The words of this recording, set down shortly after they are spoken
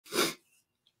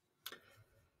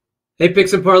Hey,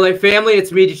 Picks and Parlay family,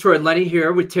 it's me, Detroit Lenny,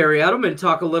 here with Terry Edelmann.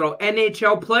 Talk a little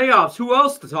NHL playoffs. Who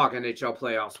else to talk NHL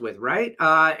playoffs with, right?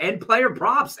 And player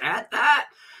props at that.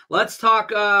 Let's talk.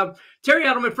 Terry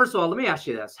Edelmann, first of all, let me ask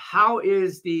you this. How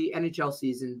is the NHL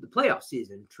season, the playoff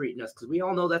season, treating us? Because we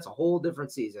all know that's a whole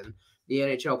different season, the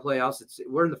NHL playoffs.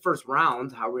 We're in the first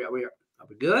round. Are we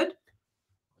good?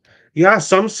 Yeah,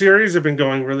 some series have been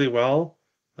going really well.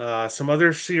 Some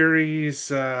other series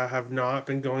have not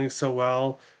been going so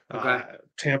well. Okay.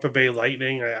 Tampa Bay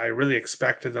Lightning, I really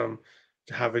expected them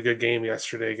to have a good game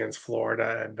yesterday against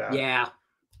Florida, and Yeah.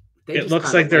 They it just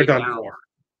looks kind of like they're laid done down. for.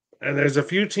 And there's a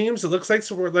few teams. It looks like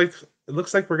we're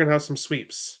gonna have some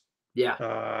sweeps Yeah.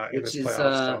 in Which this is playoff.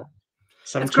 So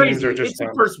some It's teams are crazy. just It's the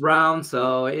done. first round,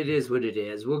 so it is what it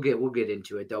is. We'll get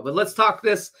into it though. But let's talk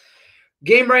this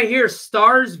game right here.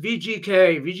 Stars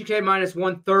VGK. VGK minus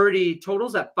 130.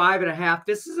 Totals at 5.5.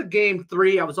 This is a game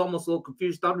 3. I was almost a little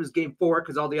confused. Thought it was game 4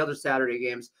 because all the other Saturday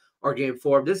games are game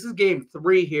 4. This is game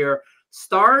 3 here.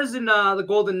 Stars and the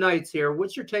Golden Knights here.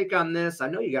 What's your take on this? I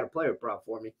know you got a player prop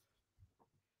for me.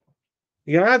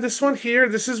 Yeah, this one here.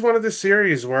 This is one of the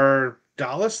series where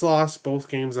Dallas lost both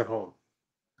games at home.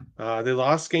 They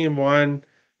lost game 1,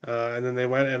 and then they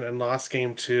went and lost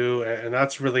game 2, and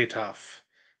that's really tough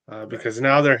Right. because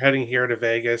now they're heading here to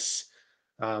Vegas.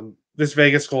 This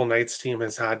Vegas Golden Knights team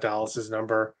has had Dallas's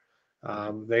number.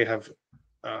 They have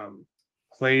um,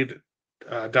 played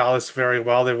Dallas very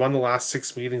well. They won the last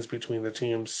 6 meetings between the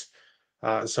teams.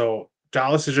 So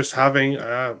Dallas is just having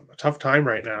a tough time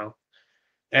right now.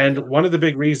 And Yeah. one of the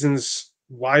big reasons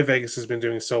why Vegas has been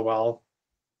doing so well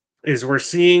is we're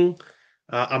seeing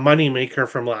a money maker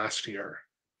from last year.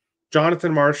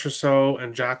 Jonathan Marchessault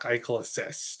and Jack Eichel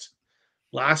assist.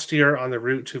 Last year on the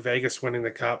route to Vegas winning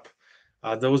the cup,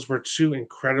 those were two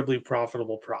incredibly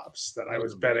profitable props that I Those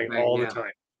was are bang betting bang. all the Yeah.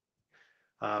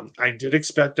 time. I did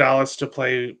expect Dallas to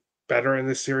play better in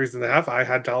this series than they have. I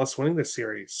had Dallas winning this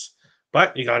series,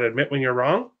 but you got to admit when you're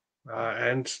wrong,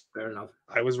 and Fair enough.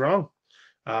 I was wrong.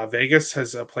 Vegas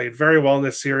has played very well in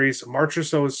this series.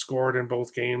 Marchessault has scored in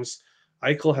both games.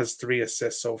 Eichel has 3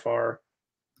 assists so far.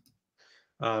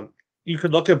 You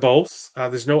could look at both.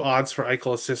 There's no odds for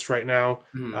Eichel assist right now,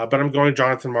 Mhm. but I'm going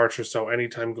Jonathan Marchessault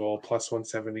anytime goal plus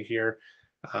 170 here.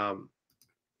 Um,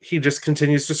 he just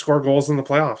continues to score goals in the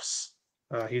playoffs.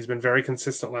 He's been very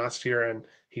consistent last year, and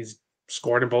he's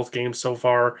scored in both games so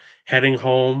far. Heading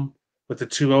home with the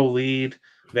 2-0 lead.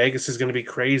 Vegas is going to be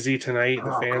crazy tonight. The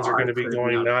Oh fans are God, going to it's be gonna be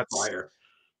going on nuts. fire.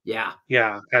 Yeah.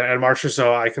 Yeah, and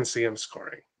Marchessault, I can see him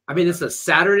scoring. I mean, it's a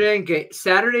Saturday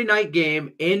night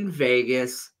game in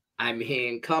Vegas. I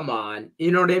mean, come on.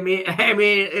 You know what I mean? I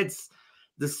mean, it's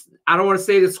this. I don't want to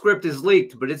say the script is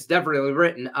leaked, but it's definitely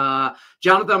written.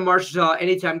 Jonathan Marchessault,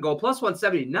 anytime goal, plus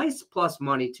 170. Nice plus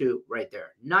money, too, right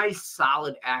there. Nice,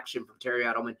 solid action from Terry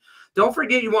Edelmann. Don't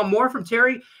forget, you want more from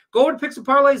Terry? Go to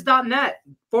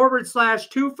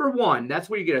picksandparlays.net/2 for 1. That's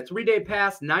where you get a 3-day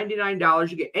pass,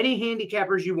 $99. You get any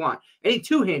handicappers you want, any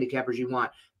 2 handicappers you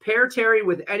want. Pair Terry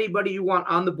with anybody you want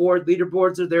on the board.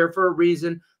 Leaderboards are there for a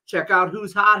reason. Check out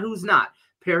who's hot, who's not.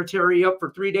 Pair Terry up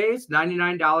for 3 days,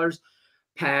 $99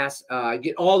 pass.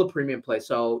 Get all the premium play.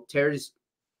 So Terry's,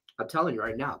 I'm telling you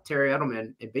right now, Terry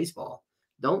Edelmann in baseball.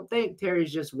 Don't think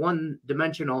Terry's just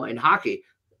one-dimensional in hockey.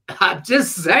 I'm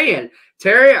just saying,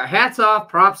 Terry, hats off,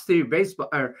 props to your baseball,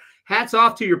 or hats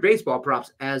off to your baseball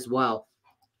props as well.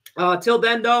 Till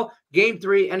then, though, Game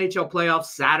 3 NHL playoffs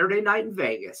Saturday night in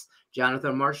Vegas.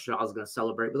 Jonathan Marchessault is going to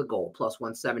celebrate with a goal, plus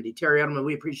 170. Terry Edelmann,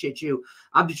 we appreciate you.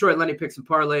 I'm Detroit Lenny, Picks and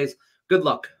Parlays. Good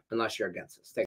luck, unless you're against us. Thanks.